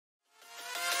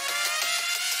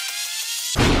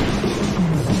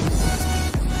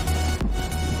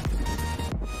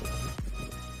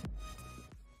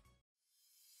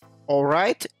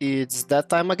Alright, it's that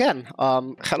time again.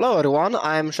 Hello everyone,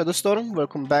 I'm Shadowstorm.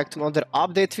 Welcome back to another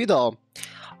update video.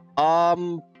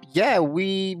 Yeah,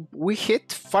 we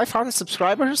hit 500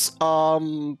 subscribers.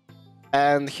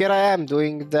 And here I am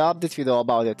doing the update video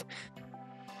about it.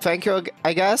 Thank you,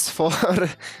 I guess, for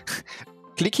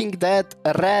clicking that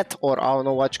red, or I don't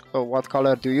know what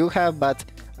color do you have, but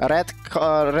a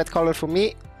red color for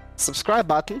me, subscribe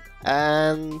button,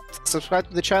 and subscribe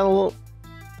to the channel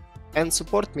and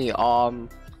support me.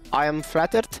 I am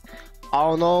flattered. I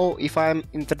don't know if I'm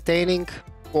entertaining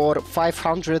for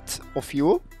 500 of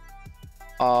you,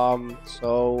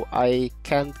 so I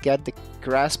can't get the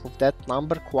grasp of that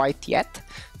number quite yet,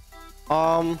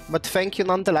 but thank you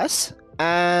nonetheless.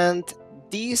 And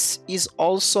this is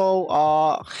also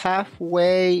a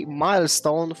halfway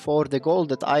milestone for the goal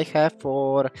that I have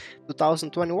for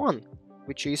 2021,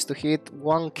 which is to hit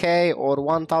 1k or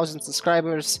 1000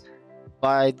 subscribers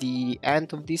by the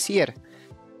end of this year.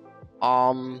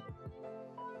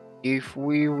 If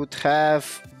we would have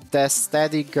the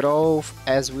steady growth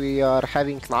as we are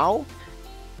having now,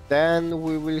 then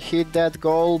we will hit that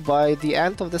goal by the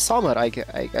end of the summer, I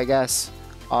guess.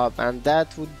 And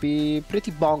that would be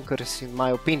pretty bonkers in my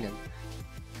opinion.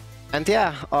 And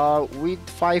yeah, with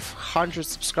 500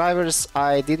 subscribers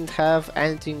I didn't have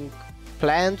anything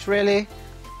planned really,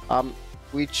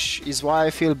 which is why I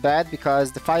feel bad,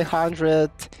 because the 500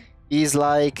 is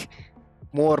like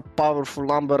more powerful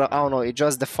number. I don't know, it's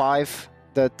just the 5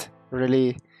 that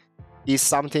really is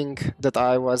something that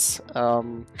I was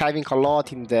having a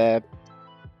lot in the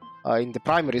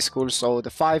primary school, so the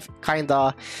 5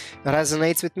 kinda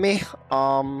resonates with me.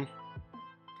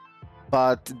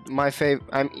 But my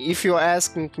favorite, if you're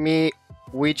asking me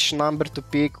which number to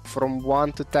pick from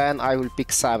 1 to 10, I will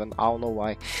pick 7. I don't know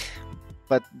why,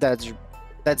 but that's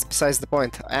besides the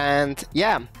point. And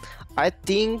yeah, I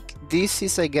think this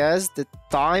is, I guess, the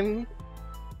time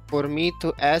for me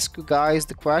to ask you guys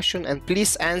the question, and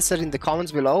please answer in the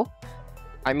comments below.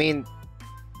 I mean,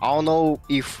 I don't know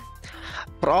if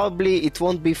probably it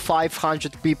won't be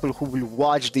 500 people who will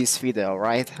watch this video,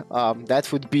 right? That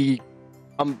would be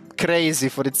crazy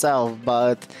for itself,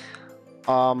 but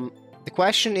the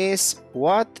question is,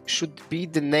 what should be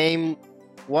the name?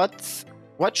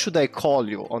 What should I call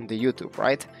you on the YouTube,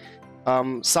 right?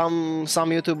 Some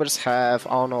YouTubers have, I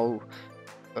don't know,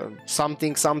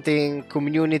 something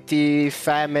community,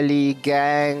 family,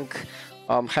 gang,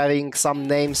 having some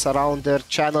names around their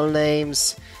channel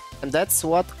names, and that's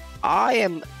what I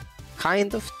am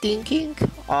kind of thinking.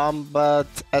 But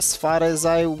as far as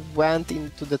I went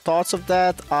into the thoughts of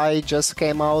that, I just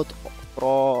came out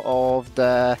of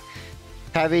the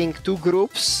having 2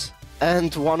 groups,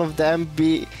 and one of them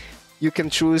you can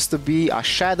choose to be a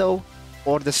shadow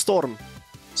or the storm.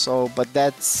 So, but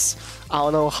that's, I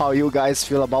don't know how you guys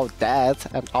feel about that,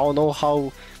 and I don't know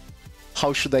how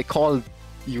should I call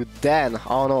you then. I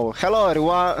don't know. Hello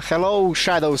everyone, hello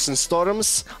shadows and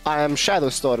storms, I am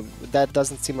Shadowstorm. That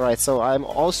doesn't seem right, so I'm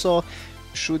also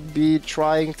should be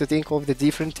trying to think of the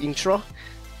different intro,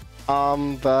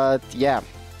 but yeah,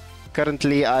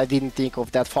 currently I didn't think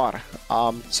of that far.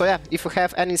 So yeah, if you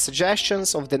have any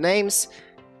suggestions of the names,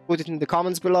 put it in the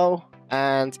comments below,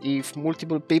 and if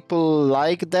multiple people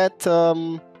like that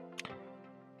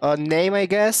name, I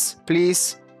guess,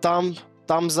 please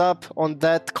thumbs up on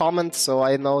that comment so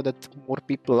I know that more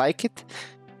people like it.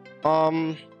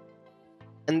 And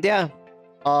yeah,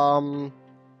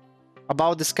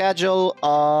 about the schedule,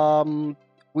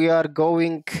 we are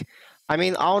going, I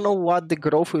mean, I don't know what the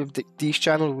growth of this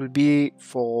channel will be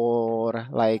for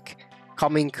like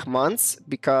coming months,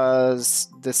 because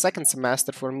the second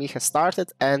semester for me has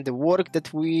started, and the work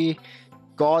that we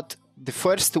got the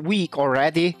first week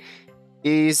already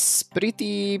is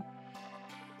pretty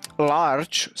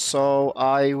large, so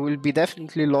I will be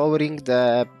definitely lowering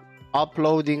the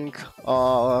uploading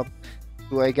to,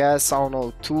 I guess, I don't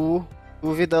know, two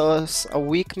videos a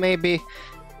week maybe,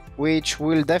 which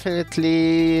will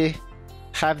definitely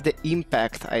have the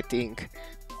impact, I think.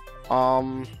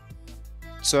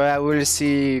 So I will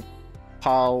see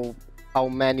how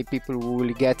many people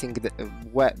will getting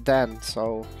then.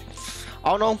 So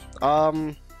I don't know.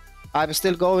 I'm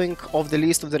still going off the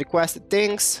list of the requested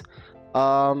things.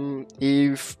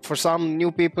 If for some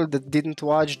new people that didn't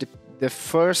watch the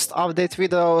first update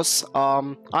videos,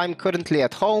 I'm currently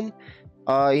at home.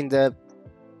 In the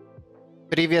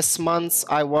previous months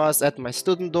I was at my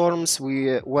student dorms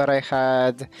where I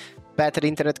had better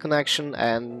internet connection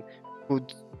and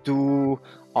could do,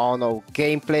 I don't know,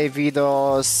 gameplay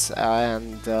videos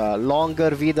and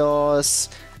longer videos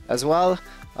as well.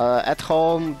 At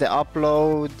home the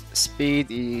upload speed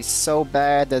is so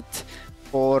bad that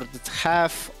for the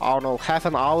half, I don't know, half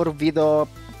an hour video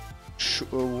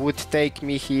would take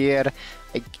me here,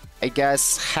 I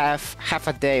guess half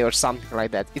a day or something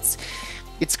like that.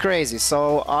 It's crazy.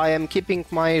 So I am keeping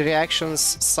my reactions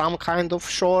some kind of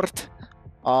short.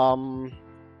 And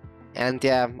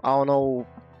yeah, I don't know.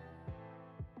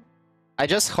 I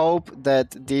just hope that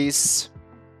this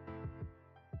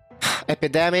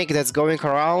epidemic that's going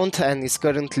around and is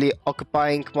currently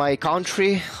occupying my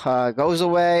country goes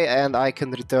away, and I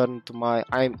can return to my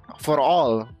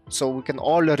so we can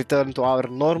all return to our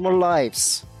normal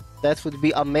lives. That would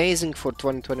be amazing for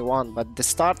 2021, but the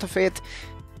start of it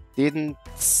didn't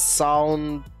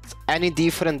sound any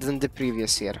different than the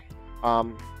previous year.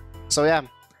 So yeah,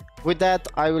 with that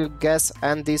I will guess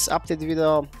end this update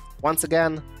video. Once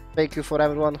again, thank you for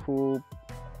everyone who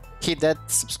hit that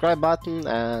subscribe button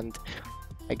and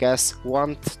I guess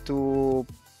want to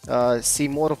see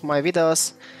more of my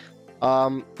videos.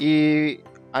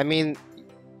 I mean,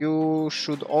 you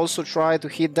should also try to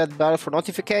hit that bell for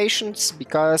notifications,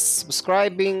 because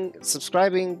subscribing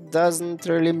doesn't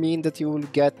really mean that you will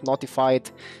get notified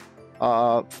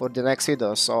for the next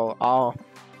video. So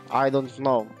I don't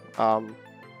know,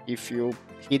 if you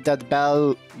hit that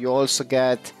bell you also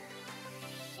get,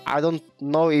 I don't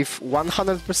know if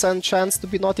 100% chance to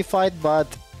be notified, but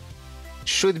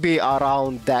should be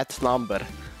around that number.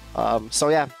 So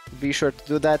yeah, be sure to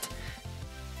do that.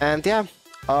 And yeah,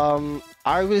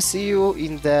 I will see you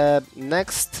in the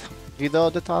next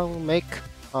video that I'll make.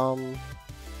 So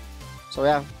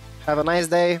yeah, have a nice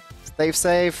day, stay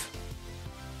safe,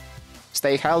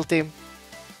 stay healthy,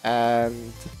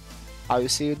 and I will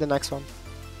see you in the next one.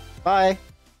 Bye!